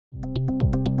G'day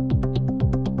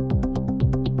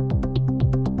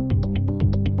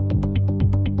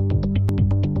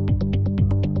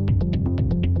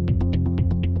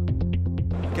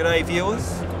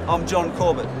viewers, I'm John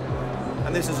Corbett,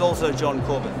 and this is also John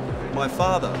Corbett, my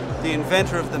father, the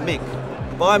inventor of the MIC.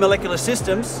 Biomolecular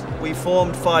Systems we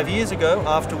formed 5 years ago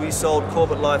after we sold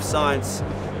Corbett Life Science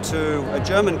to a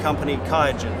German company,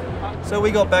 QIAGEN. So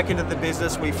we got back into the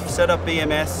business, we set up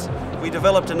BMS, we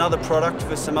developed another product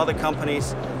for some other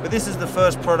companies, but this is the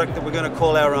first product that we're going to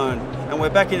call our own. And we're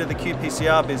back into the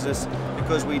qPCR business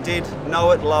because we did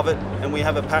know it, love it, and we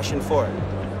have a passion for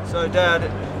it. So Dad,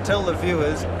 tell the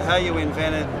viewers how you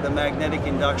invented the magnetic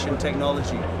induction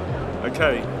technology.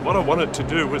 Okay, what I wanted to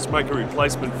do was make a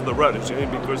replacement for the rotogene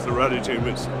because the rotogene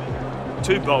was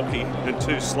too bulky and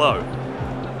too slow.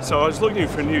 So I was looking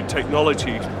for new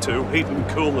technology to heat and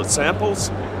cool the samples,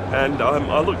 and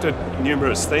I looked at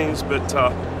numerous things, but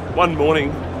one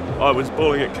morning I was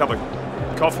boiling a cup of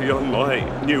coffee on my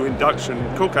new induction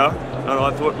cooker, and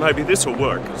I thought maybe this will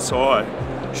work. So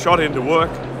I shot into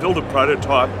work, built a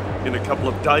prototype in a couple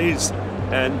of days,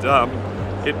 and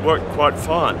it worked quite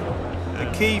fine.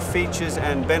 The key features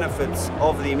and benefits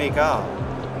of the MIC are,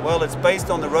 well, it's based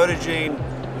on the rotogene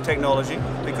technology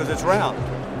because it's round.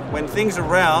 When things are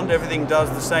round, everything does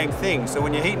the same thing. So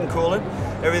when you heat and cool it,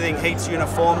 everything heats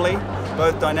uniformly,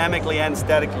 both dynamically and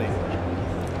statically.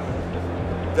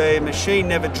 The machine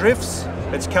never drifts.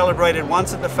 It's calibrated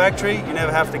once at the factory, you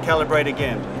never have to calibrate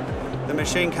again. The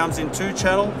machine comes in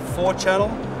 2-channel, 4-channel.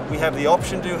 We have the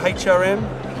option to do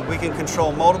HRM. We can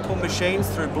control multiple machines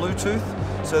through Bluetooth.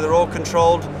 So they're all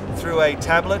controlled through a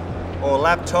tablet or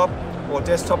laptop or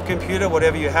desktop computer,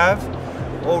 whatever you have,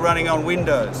 all running on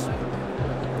Windows.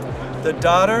 The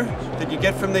data that you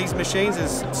get from these machines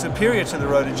is superior to the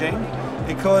rotogene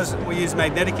because we use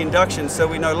magnetic induction, so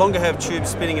we no longer have tubes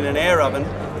spinning in an air oven,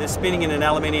 they're spinning in an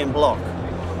aluminium block.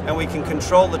 And we can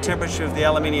control the temperature of the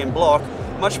aluminium block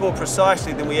much more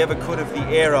precisely than we ever could of the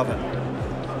air oven.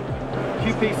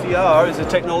 qPCR is a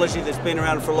technology that's been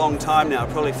around for a long time now,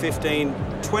 probably 15,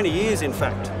 20 years in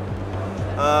fact.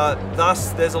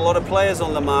 Thus, there's a lot of players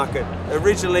on the market.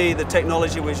 Originally, the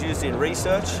technology was used in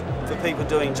research for people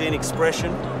doing gene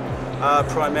expression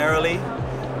primarily,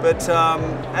 but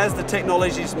as the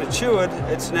technology's matured,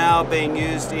 it's now being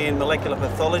used in molecular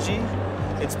pathology,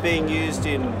 it's being used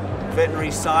in veterinary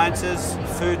sciences,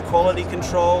 food quality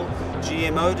control,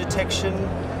 GMO detection.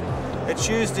 It's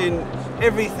used in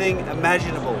everything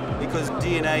imaginable because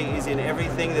DNA is in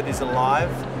everything that is alive.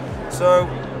 So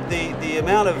the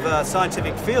amount of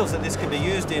scientific fields that this can be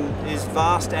used in is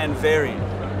vast and varied.